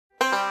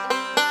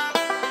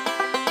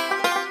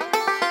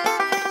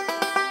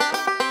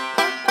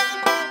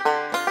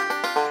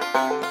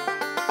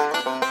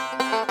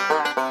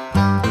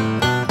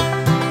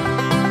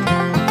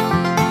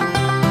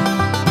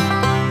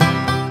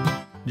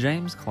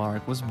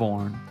Clark was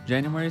born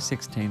January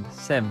 16,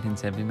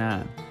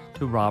 1779,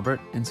 to Robert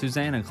and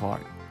Susanna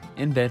Clark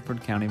in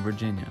Bedford County,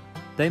 Virginia.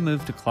 They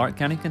moved to Clark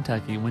County,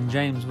 Kentucky when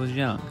James was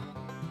young.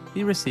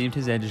 He received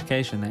his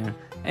education there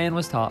and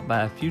was taught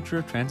by a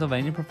future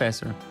Transylvania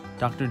professor,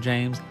 Dr.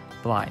 James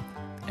Blythe,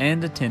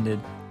 and attended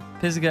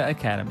Pisgah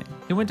Academy.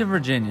 He went to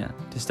Virginia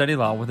to study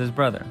law with his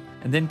brother,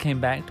 and then came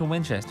back to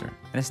Winchester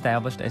and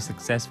established a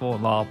successful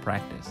law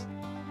practice.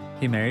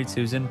 He married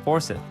Susan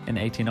Forsyth in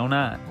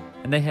 1809,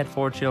 and they had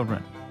 4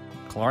 children.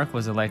 Clark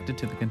was elected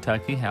to the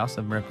Kentucky House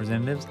of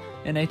Representatives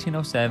in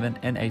 1807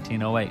 and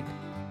 1808.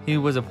 He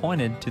was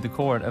appointed to the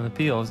Court of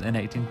Appeals in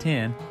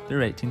 1810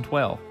 through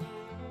 1812.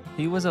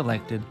 He was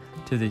elected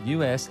to the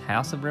U.S.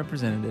 House of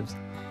Representatives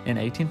in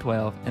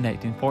 1812 and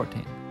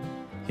 1814.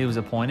 He was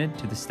appointed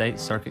to the State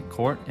Circuit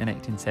Court in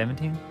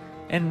 1817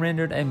 and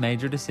rendered a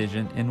major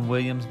decision in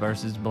Williams v.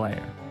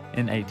 Blair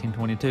in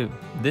 1822.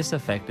 This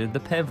affected the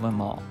Pevlin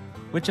Law,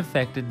 which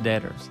affected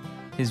debtors.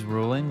 His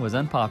ruling was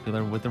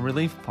unpopular with the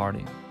Relief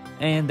Party,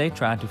 and they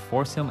tried to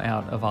force him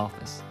out of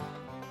office.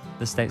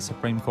 The state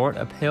Supreme Court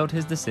upheld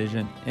his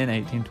decision in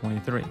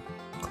 1823.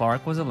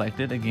 Clark was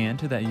elected again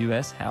to the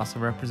U.S. House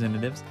of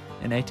Representatives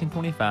in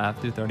 1825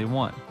 through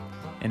 31.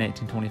 In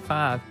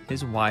 1825,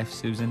 his wife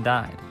Susan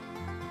died,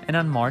 and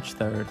on March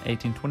 3,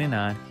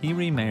 1829, he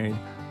remarried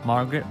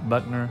Margaret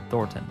Buckner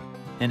Thornton.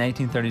 In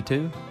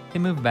 1832, he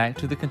moved back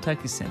to the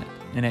Kentucky Senate.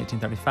 In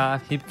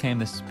 1835, he became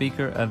the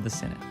Speaker of the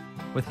Senate.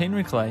 With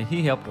Henry Clay,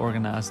 he helped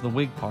organize the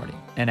Whig Party,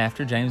 and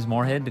after James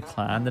Morehead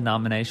declined the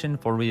nomination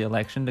for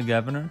re-election to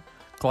governor,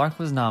 Clark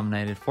was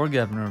nominated for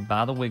governor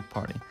by the Whig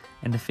Party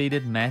and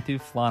defeated Matthew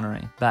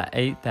Flannery by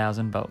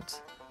 8,000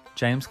 votes.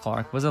 James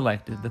Clark was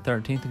elected the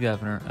 13th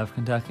governor of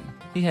Kentucky.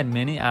 He had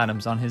many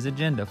items on his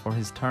agenda for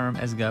his term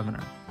as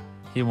governor.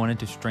 He wanted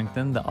to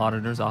strengthen the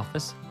auditor's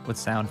office with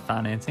sound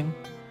financing,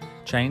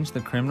 change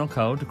the criminal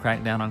code to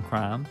crack down on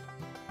crime.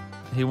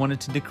 He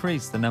wanted to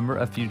decrease the number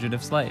of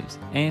fugitive slaves,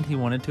 and he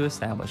wanted to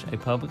establish a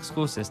public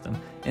school system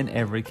in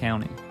every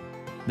county.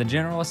 The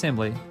General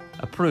Assembly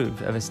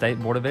approved of a state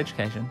board of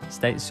education,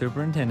 state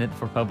superintendent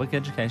for public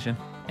education,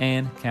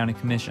 and county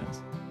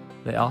commissions.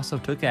 They also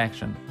took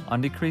action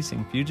on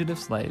decreasing fugitive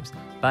slaves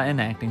by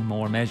enacting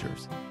more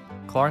measures.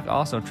 Clark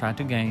also tried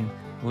to gain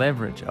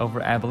leverage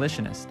over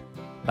abolitionists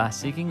by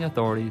seeking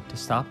authority to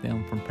stop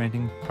them from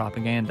printing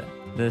propaganda.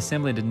 The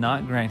Assembly did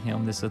not grant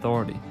him this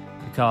authority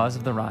because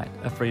of the right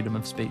of freedom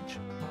of speech.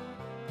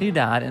 He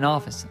died in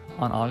office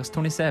on August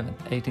 27,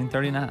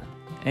 1839,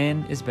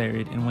 and is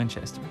buried in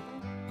Winchester.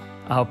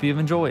 I hope you've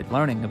enjoyed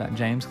learning about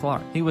James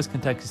Clark. He was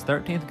Kentucky's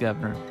 13th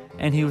governor,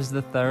 and he was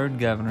the 3rd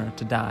governor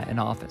to die in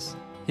office.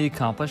 He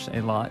accomplished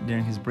a lot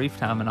during his brief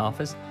time in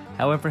office,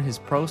 however his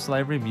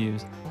pro-slavery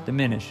views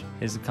diminish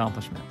his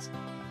accomplishments.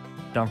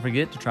 Don't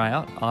forget to try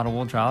out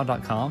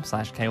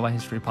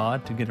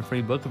audibletrial.com/kyhistorypod to get a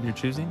free book of your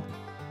choosing.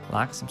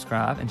 Like,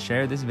 subscribe, and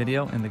share this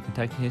video in the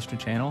Kentucky History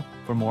channel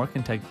for more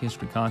Kentucky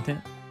history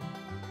content.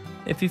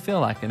 If you feel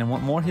like it and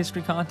want more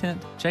history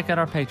content, check out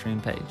our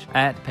Patreon page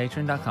at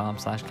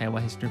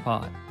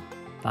patreon.com/kyhistorypod.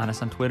 Find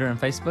us on Twitter and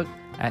Facebook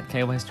at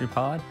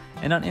kyhistorypod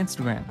and on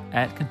Instagram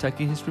at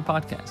Kentucky History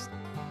Podcast.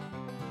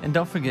 And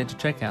don't forget to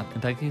check out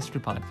Kentucky History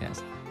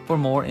Podcast for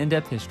more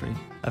in-depth history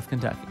of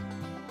Kentucky.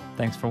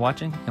 Thanks for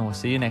watching, and we'll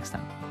see you next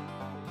time.